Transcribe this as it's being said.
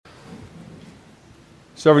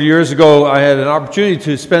Several years ago, I had an opportunity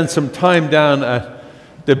to spend some time down at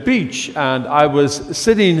the beach, and I was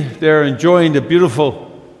sitting there enjoying the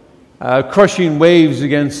beautiful crushing waves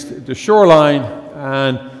against the shoreline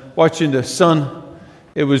and watching the sun.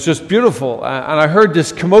 It was just beautiful, and I heard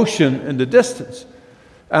this commotion in the distance.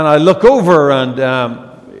 And I look over, and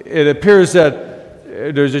it appears that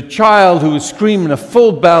there's a child who is screaming a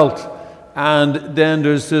full belt, and then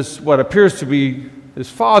there's this, what appears to be his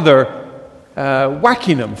father,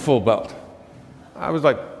 whacking him full belt. I was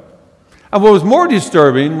like, and what was more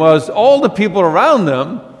disturbing was all the people around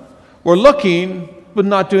them were looking but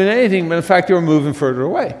not doing anything, but in fact they were moving further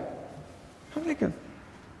away. I'm thinking,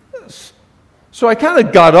 yes. So I kind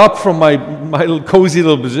of got up from my little cozy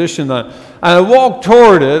little position and I walked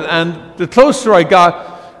toward it, and the closer I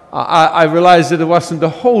got, I realized that it wasn't the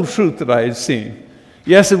whole truth that I had seen.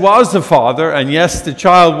 Yes, it was the father, and yes, the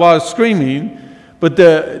child was screaming, but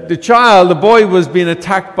the boy was being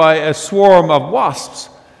attacked by a swarm of wasps,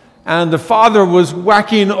 and the father was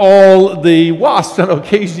whacking all the wasps and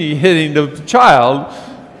occasionally hitting the child.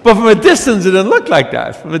 But from a distance, it didn't look like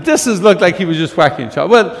that. From a distance, it looked like he was just whacking the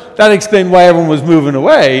child. Well, that explained why everyone was moving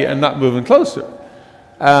away and not moving closer.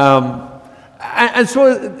 And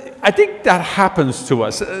so I think that happens to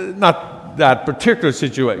us, not that particular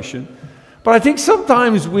situation, but I think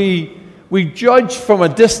sometimes we judge from a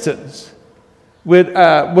distance with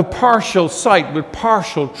partial sight, with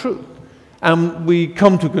partial truth, and we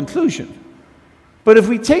come to a conclusion. But if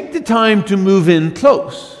we take the time to move in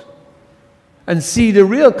close and see the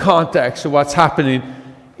real context of what's happening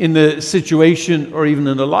in the situation or even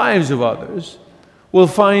in the lives of others, we'll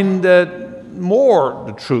find that more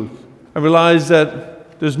the truth and realize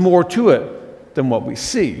that there's more to it than what we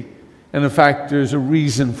see. And in fact, there's a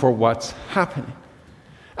reason for what's happening.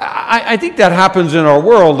 I think that happens in our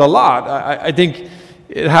world a lot. I think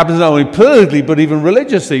it happens not only politically, but even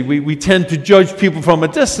religiously. We tend to judge people from a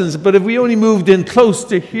distance, but if we only moved in close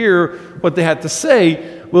to hear what they had to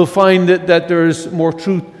say, we'll find that there's more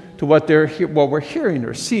truth to what we're hearing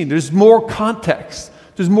or seeing. There's more context.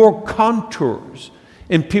 There's more contours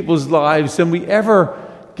in people's lives than we ever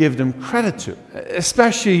give them credit to,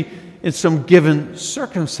 especially in some given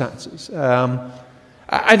circumstances.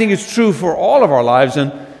 I think it's true for all of our lives,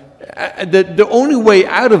 and the only way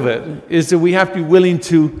out of it is that we have to be willing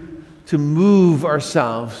to move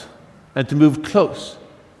ourselves and to move close,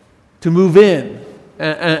 to move in,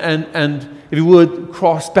 and if you would,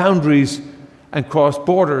 cross boundaries and cross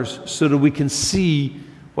borders so that we can see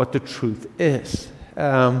what the truth is.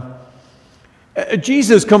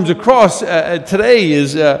 Jesus comes across today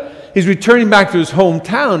he's returning back to his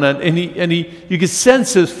hometown, and you can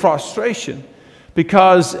sense his frustration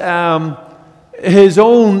because his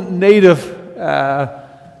own native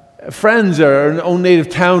friends or own native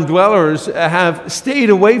town dwellers have stayed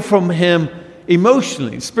away from him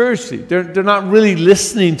emotionally, spiritually. They're not really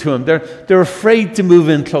listening to him. They're afraid to move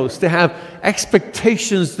in close. They have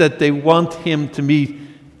expectations that they want him to meet,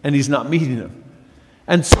 and he's not meeting them.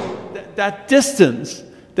 And so that distance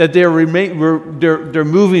that they're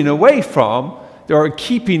moving away from, they're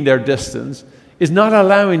keeping their distance, is not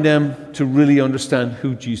allowing them to really understand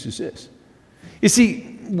who Jesus is. You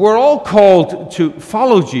see, we're all called to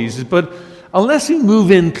follow Jesus, but unless we move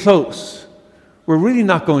in close, we're really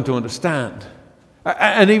not going to understand.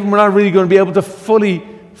 And even we're not really going to be able to fully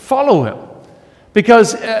follow him.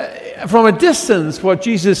 Because from a distance, what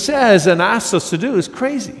Jesus says and asks us to do is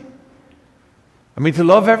crazy. I mean, to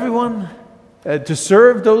love everyone, to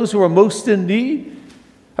serve those who are most in need.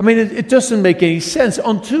 I mean, it doesn't make any sense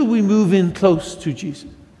until we move in close to Jesus.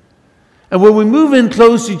 And when we move in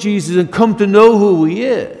close to Jesus and come to know who he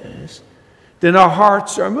is, then our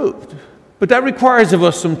hearts are moved. But that requires of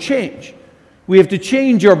us some change. We have to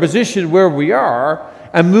change our position where we are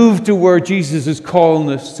and move to where Jesus is calling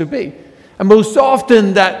us to be. And most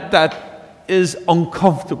often that is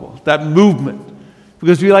uncomfortable, that movement,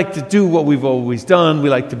 because we like to do what we've always done. We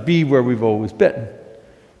like to be where we've always been.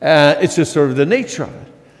 It's just sort of the nature of it.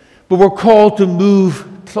 But we're called to move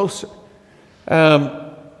closer.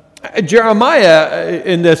 Jeremiah,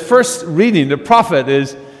 in this first reading, the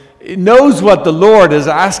prophet knows what the Lord is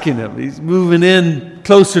asking him. He's moving in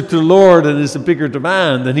closer to the Lord, and it's a bigger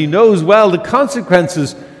demand. And he knows, well, the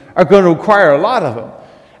consequences are going to require a lot of him.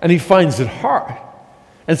 And he finds it hard.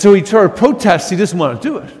 And so he sort of protests. He doesn't want to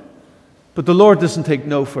do it. But the Lord doesn't take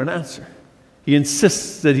no for an answer. He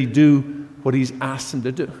insists that he do what he's asked him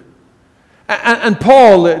to do. And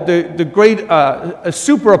Paul, the great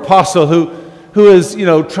super apostle who has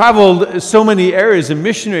traveled so many areas in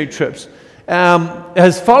missionary trips,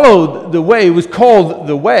 has followed the way, was called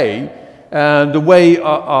the way, the way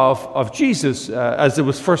of Jesus as it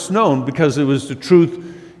was first known, because it was the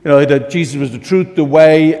truth, that Jesus was the truth, the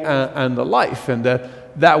way, and the life, and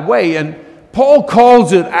that way. And Paul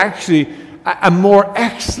calls it actually a more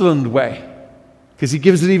excellent way, because he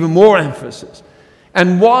gives it even more emphasis.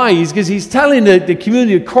 And why? Because he's telling the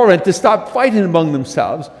community of Corinth to stop fighting among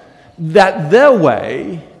themselves, that their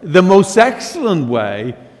way, the most excellent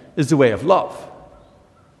way, is the way of love.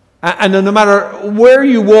 And no matter where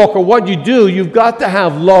you walk or what you do, you've got to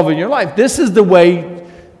have love in your life. This is the way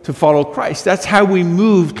to follow Christ. That's how we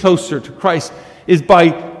move closer to Christ, is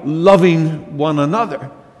by loving one another.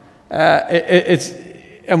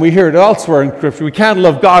 And we hear it elsewhere in Scripture. We can't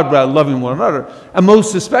love God without loving one another. And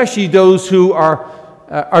most especially those who are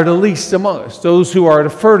the least among us, those who are the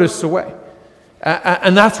furthest away.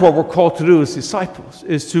 And that's what we're called to do as disciples,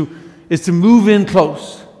 is to move in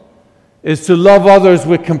close, is to love others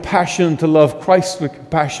with compassion, to love Christ with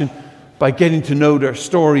compassion by getting to know their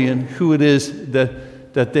story and who it is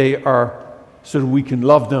that they are, so that we can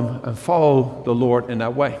love them and follow the Lord in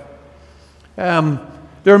that way.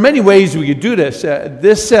 There are many ways we could do this.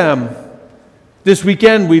 This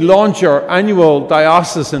weekend we launch our annual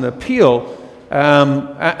diocesan appeal,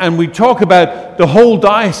 and we talk about the whole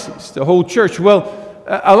diocese, the whole church. Well,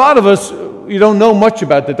 a lot of us, you don't know much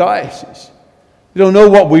about the diocese. You don't know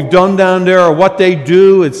what we've done down there or what they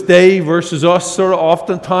do. It's they versus us sort of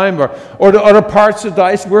oftentimes, or the other parts of the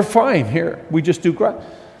diocese. We're fine here. We just do great.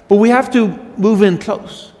 But we have to move in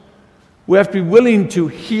close. We have to be willing to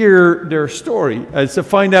hear their story, to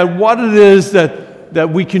find out what it is that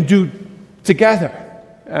we can do together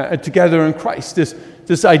in Christ.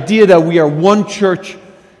 This idea that we are one church,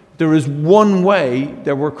 there is one way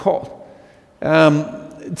that we're called.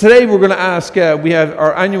 Today we're going to ask, we have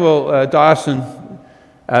our annual diocesan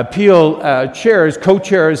appeal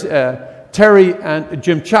co-chairs, Terry and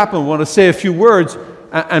Jim Chapman want to say a few words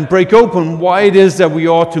and break open why it is that we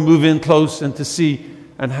ought to move in close and to see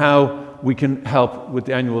and how we can help with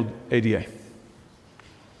the annual ADA.